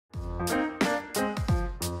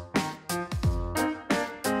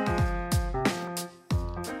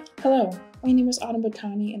Hello, my name is Autumn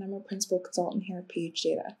Battani and I'm a principal consultant here at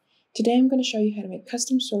phData. Today I'm going to show you how to make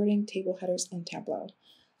custom sorting table headers in Tableau.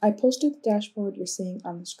 I posted the dashboard you're seeing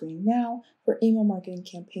on the screen now for email marketing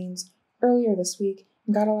campaigns earlier this week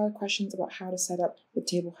and got a lot of questions about how to set up the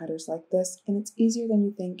table headers like this, and it's easier than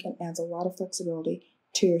you think and adds a lot of flexibility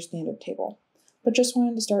to your standard table. But just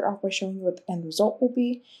wanted to start off by showing you what the end result will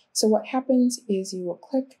be. So what happens is you will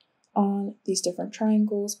click on these different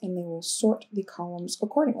triangles and they will sort the columns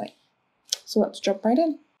accordingly. So let's jump right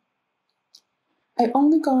in. I've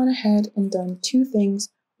only gone ahead and done two things.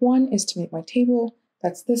 One is to make my table.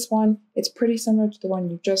 That's this one. It's pretty similar to the one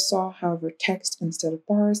you just saw, however text instead of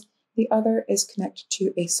bars. The other is connected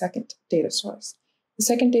to a second data source. The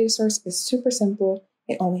second data source is super simple.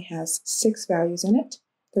 It only has 6 values in it.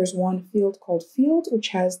 There's one field called field, which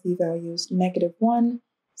has the values -1,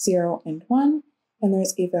 0, and 1. And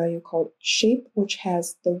there's a value called shape, which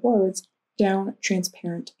has the words down,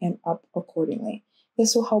 transparent, and up accordingly.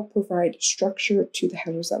 This will help provide structure to the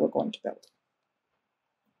headers that we're going to build.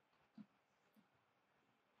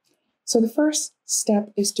 So the first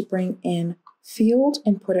step is to bring in field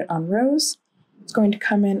and put it on rows. It's going to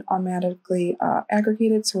come in automatically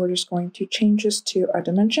aggregated, so we're just going to change this to a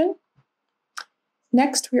dimension.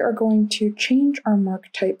 Next, we are going to change our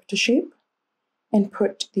mark type to shape and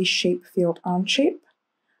put the shape field on shape.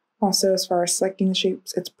 Also, as far as selecting the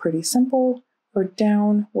shapes, it's pretty simple. For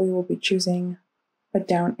down, we will be choosing a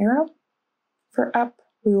down arrow. For up,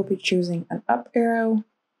 we will be choosing an up arrow.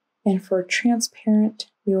 And for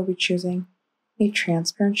transparent, we will be choosing a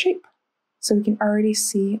transparent shape. So we can already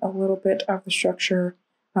see a little bit of the structure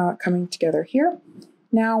coming together here.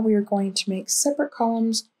 Now we are going to make separate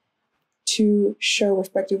columns to show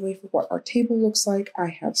respectively for what our table looks like. I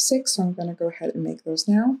have 6, so I'm going to go ahead and make those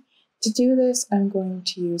now. To do this, I'm going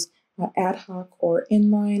to use ad hoc or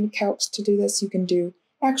inline calcs to do this. You can do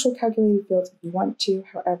actual calculated fields if you want to.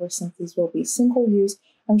 However, since these will be single use,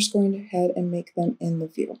 I'm just going ahead and make them in the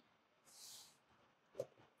view.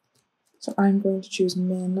 So I'm going to choose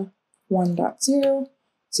min 1.0.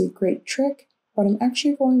 It's a great trick, but I'm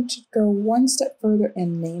actually going to go one step further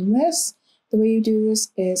and name this. The way you do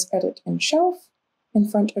this is edit and shelf. In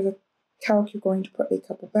front of the calc, you're going to put a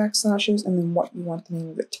couple backslashes and then what you want the name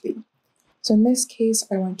of it to be. So in this case,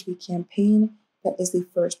 I want it to be campaign. That is the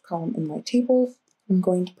first column in my table. I'm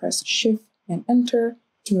going to press Shift and Enter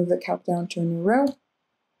to move the calc down to a new row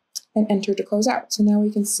and Enter to close out. So now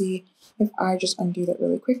we can see if I just undo that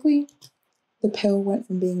really quickly, the pill went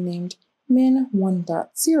from being named min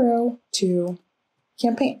 1.0 to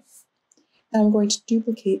campaign. Now I'm going to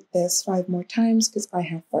duplicate this 5 more times because I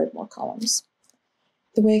have 5 more columns.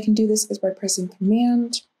 The way I can do this is by pressing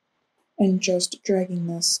Command and just dragging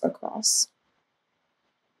this across.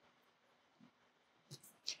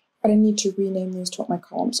 But I need to rename these to what my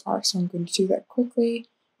columns are, so I'm going to do that quickly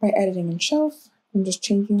by editing in shelf. I'm just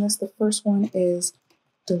changing this. The first one is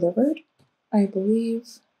delivered, I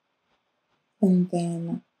believe, and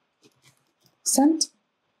then sent,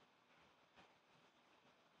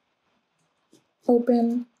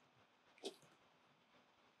 open,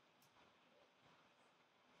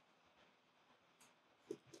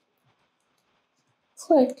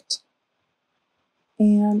 clicked,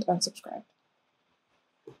 and unsubscribed.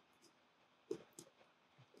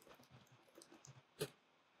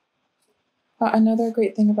 Another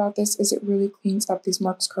great thing about this is it really cleans up these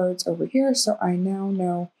marks cards over here, so I now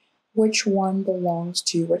know which one belongs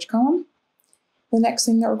to which column. The next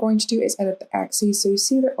thing that we're going to do is edit the axes. So you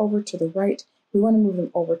see they're over to the right. We want to move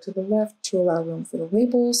them over to the left to allow room for the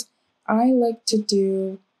labels. I like to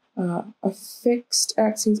do a fixed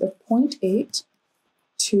axis of 0.8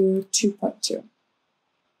 to 2.2.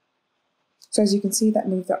 So as you can see, that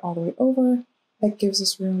moved that all the way over. That gives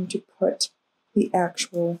us room to put the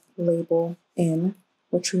actual label in,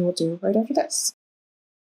 which we will do right after this.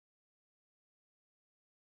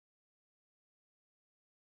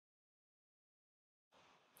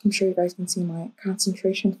 I'm sure you guys can see my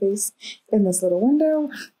concentration face in this little window.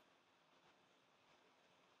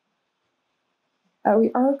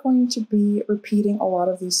 We are going to be repeating a lot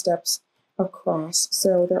of these steps across,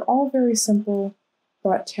 so they're all very simple,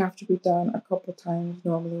 but have to be done a couple times,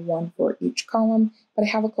 normally 1 for each column. But I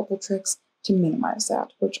have a couple tricks to minimize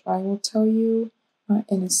that, which I will tell you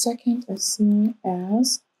in a second as soon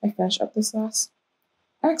as I finish up this last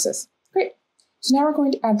axis. Great. So now we're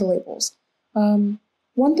going to add the labels.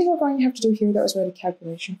 One thing we're going to have to do here that was already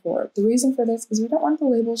calculation for. The reason for this is we don't want the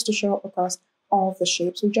labels to show up across all of the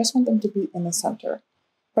shapes. We just want them to be in the center.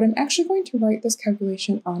 But I'm actually going to write this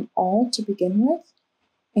calculation on all to begin with.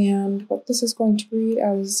 And what this is going to read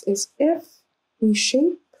as is if the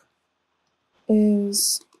shape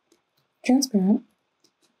is transparent.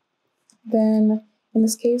 Then in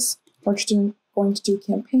this case, we're just going to do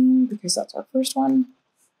campaign because that's our first one,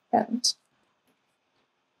 and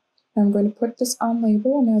I'm going to put this on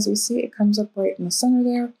label, and as you see, it comes up right in the center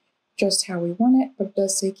there, just how we want it, but it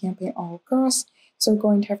does say campaign all across, so we're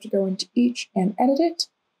going to have to go into each and edit it.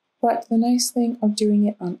 But the nice thing of doing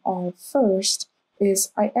it on all first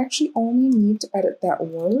is I actually only need to edit that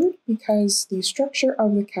word because the structure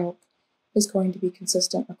of the calc is going to be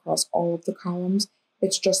consistent across all of the columns.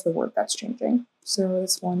 It's just the word that's changing. So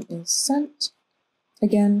this one is sent.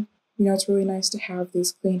 Again, you know, it's really nice to have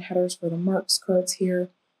these clean headers for the marks cards here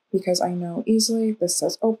because I know easily this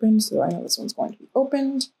says opened, so I know this one's going to be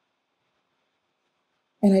opened.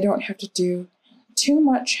 And I don't have to do too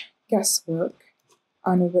much guesswork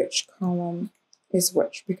on which column is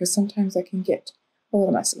which, because sometimes that can get a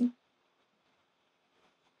little messy.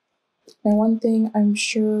 Now, one thing I'm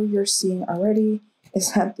sure you're seeing already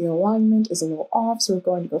is that the alignment is a little off, so we're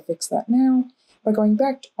going to go fix that now by going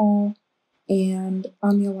back to all, and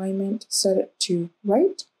on the alignment, set it to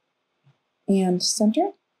right and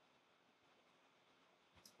center.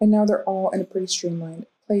 And now they're all in a pretty streamlined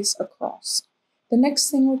place across. The next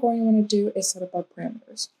thing we're going to want to do is set up our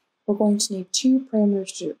parameters. We're going to need 2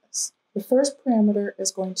 parameters to do this. The first parameter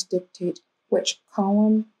is going to dictate which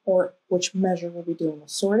column or which measure we'll be doing the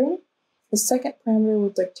sorting. The second parameter will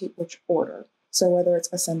dictate which order, so whether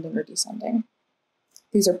it's ascending or descending.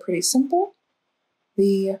 These are pretty simple.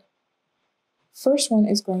 The first one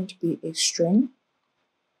is going to be a string.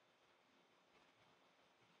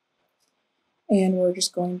 And we're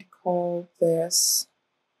just going to call this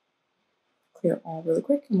clear all really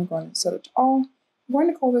quick, and we're going to set it to all. We're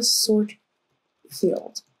going to call this sort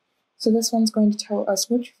field. So this one's going to tell us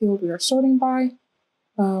which field we are sorting by.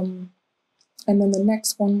 And then the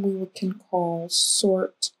next one we can call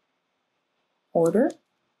sort order,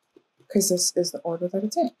 because this is the order that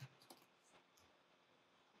it's in.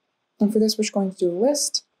 And for this, we're going to do a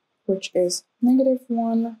list, which is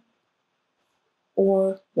 -1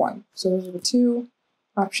 or 1. So those are the 2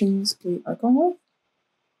 options we are going with.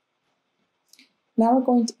 Now we're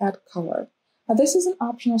going to add color. Now this is an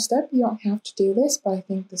optional step. You don't have to do this, but I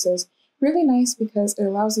think this is really nice because it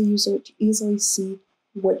allows the user to easily see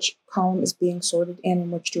which column is being sorted and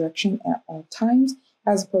in which direction at all times,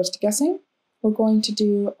 as opposed to guessing. We're going to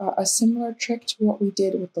do a similar trick to what we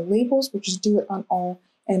did with the labels, which is do it on all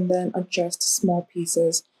and then adjust small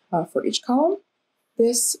pieces for each column.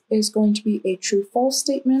 This is going to be a true-false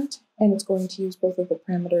statement, and it's going to use both of the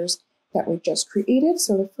parameters that we just created.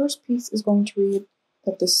 So the first piece is going to read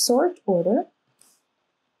that the sort order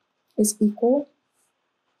is equal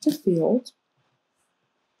to field,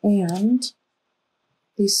 and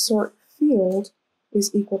the sort field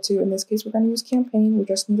is equal to, in this case, we're going to use campaign. We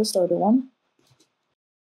just need a starter one.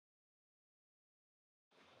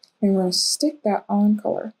 And we're going to stick that on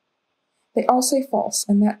color. They all say false,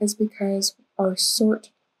 and that is because our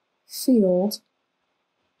sort field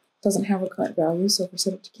doesn't have a current value. So if we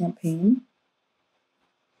set it to campaign,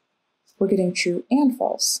 we're getting true and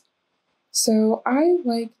false. So I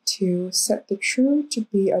like to set the true to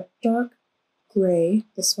be a dark gray,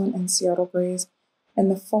 this one in Seattle grays,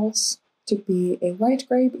 and the false to be a light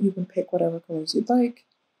gray, but you can pick whatever colors you'd like.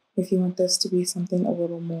 If you want this to be something a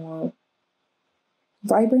little more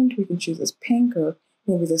vibrant, we can choose this pink, or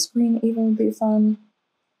maybe this green even would be fun.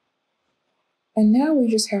 And now we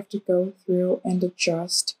just have to go through and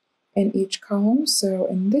adjust in each column. So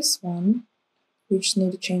in this one, we just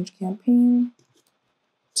need to change campaign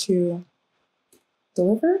to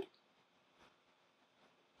delivered.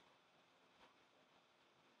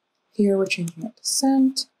 Here we're changing it to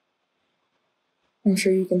sent. I'm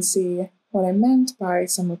sure you can see what I meant by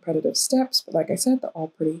some repetitive steps, but like I said, they're all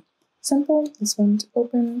pretty simple. This one's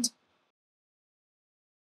opened.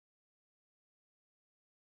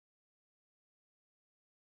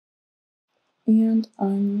 And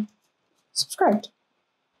I'm subscribed.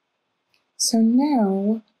 So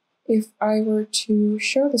now, if I were to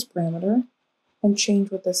show this parameter and change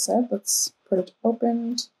what this said, let's put it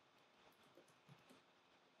opened.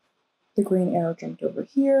 The green arrow jumped over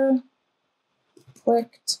here,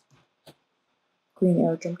 clicked, green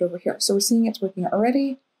arrow jumped over here. So we're seeing it's working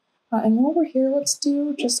already. And while we're here, let's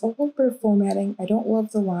do just a little bit of formatting. I don't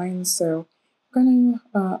love the lines, so I'm going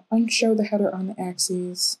to unshow the header on the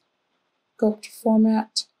axes, go up to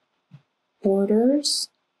Format, Borders,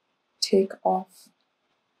 take off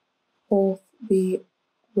both the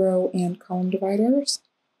row and column dividers,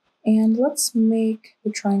 and let's make the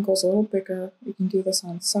triangles a little bigger. We can do this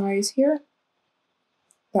on size here.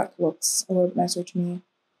 That looks a little bit nicer to me.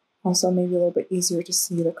 Also, maybe a little bit easier to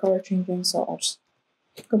see the color changing, so I'll just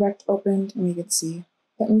go back to opened, and we can see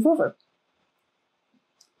that move over.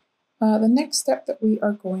 The next step that we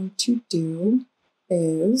are going to do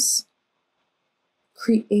is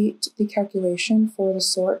create the calculation for the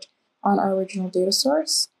sort on our original data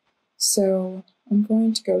source. So I'm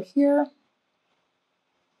going to go here,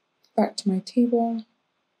 back to my table,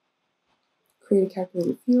 create a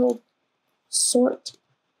calculated field, sort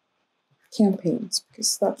campaigns,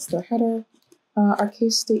 because that's the header. Our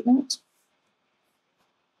case statement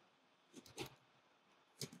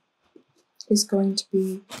is going to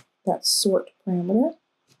be that sort parameter,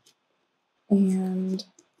 and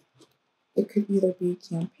it could either be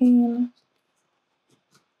campaign,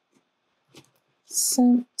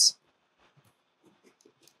 sent,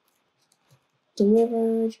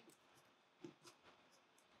 delivered,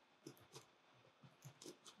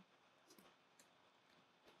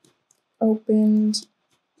 opened,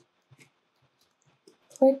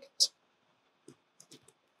 clicked,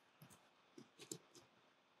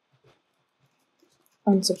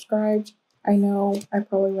 unsubscribed. I know I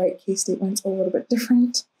probably write case statements a little bit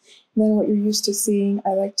different than what you're used to seeing. I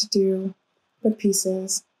like to do the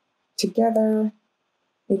pieces together.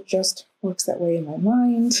 It just works that way in my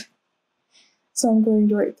mind. So I'm going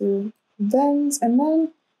to write through thens, and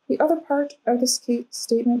then the other part of this case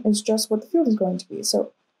statement is just what the field is going to be.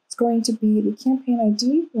 So it's going to be the campaign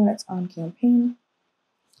ID when it's on campaign,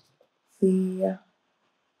 the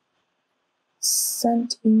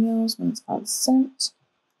sent emails when it's on sent,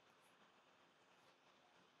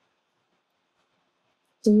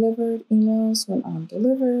 delivered emails when on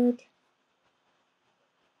delivered,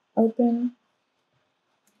 open,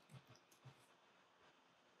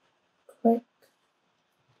 click,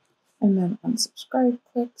 and then unsubscribe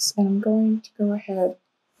clicks. And I'm going to go ahead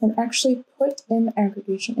and actually put in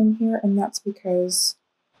aggregation in here, and that's because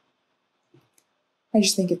I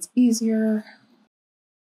just think it's easier.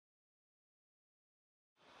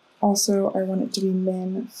 Also, I want it to be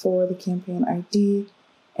min for the campaign ID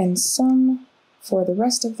and sum for the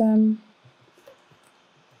rest of them.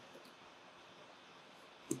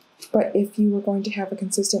 But if you were going to have a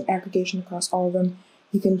consistent aggregation across all of them,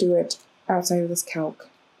 you can do it outside of this calc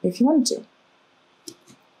if you wanted to.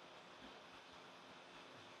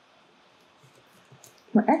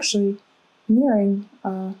 We're actually nearing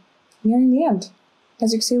the end.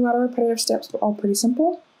 As you can see, a lot of repetitive steps, but all pretty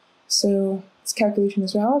simple. So it's calculation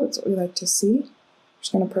is valid. That's what we like to see. I'm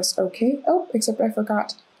just going to press OK. Oh, except I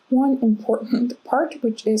forgot one important part,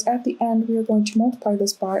 which is at the end we are going to multiply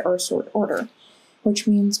this by our sort order, which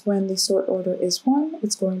means when the sort order is 1,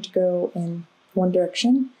 it's going to go in one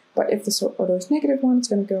direction, but if the sort order is -1, it's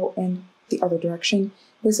going to go in the other direction.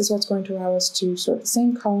 This is what's going to allow us to sort the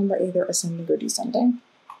same column by either ascending or descending.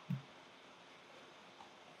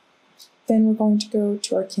 Then we're going to go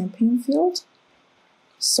to our campaign field,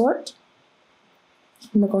 sort,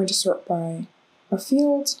 and we're going to sort by a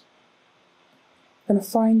field. We're going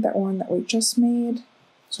to find that one that we just made.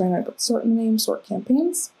 So I'm going to put sort in the name, sort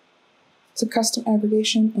campaigns. So custom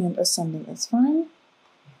aggregation and ascending is fine.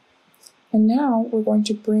 And now we're going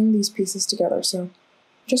to bring these pieces together. So I'm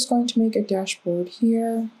just going to make a dashboard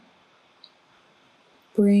here,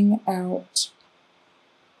 bring out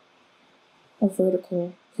a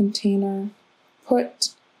vertical container,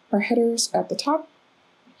 put our headers at the top,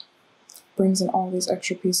 brings in all these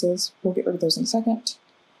extra pieces. We'll get rid of those in a second.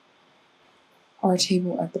 Our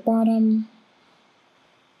table at the bottom.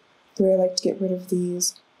 The way I like to get rid of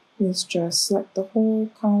these is just select the whole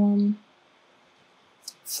column,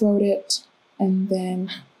 float it, and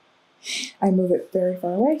then I move it very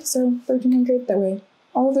far away, so 1300, that way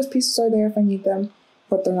all of those pieces are there if I need them,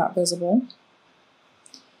 but they're not visible.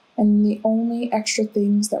 And the only extra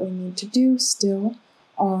things that we need to do still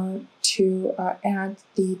are to add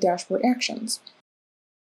the dashboard actions.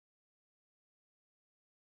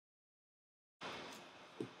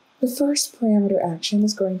 The first parameter action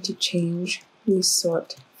is going to change the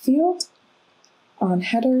sort field. On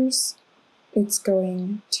headers, it's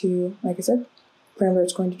going to, like I said, parameter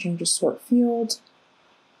is going to change the sort field,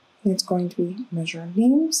 and it's going to be measure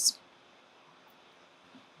names.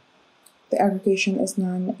 The aggregation is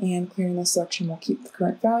none, and clearing the selection will keep the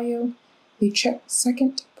current value. The check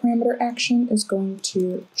second parameter action is going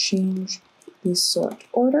to change the sort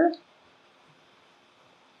order.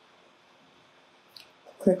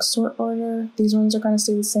 Click sort order. These ones are going to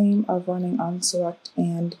stay the same of running on select,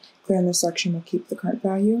 and clearing the selection will keep the current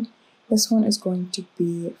value. This one is going to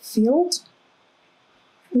be field.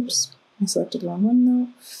 Oops, I selected the wrong one though.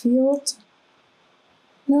 Field,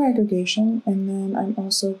 no aggregation, and then I'm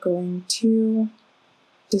also going to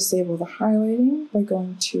disable the highlighting by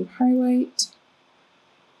going to highlight,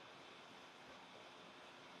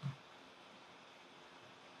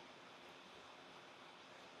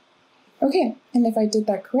 Okay, and if I did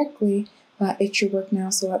that correctly, it should work now,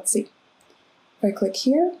 so let's see. If I click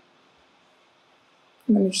here,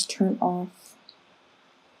 let me just turn off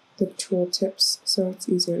the tool tips so it's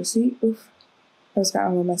easier to see. Oof, that was gotten a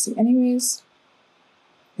little messy anyways.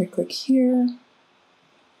 If I click here,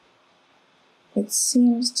 it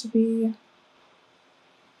seems to be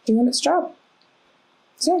doing its job.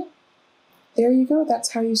 So, there you go,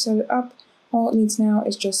 that's how you set it up. All it needs now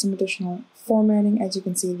is just some additional formatting. As you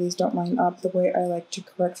can see, these don't line up. The way I like to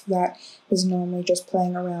correct that is normally just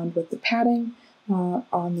playing around with the padding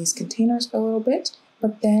on these containers a little bit,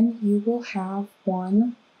 but then you will have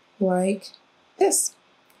one like this.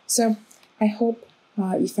 So I hope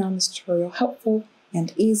you found this tutorial helpful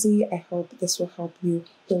and easy. I hope this will help you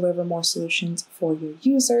deliver more solutions for your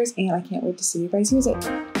users, and I can't wait to see you guys use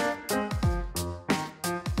it.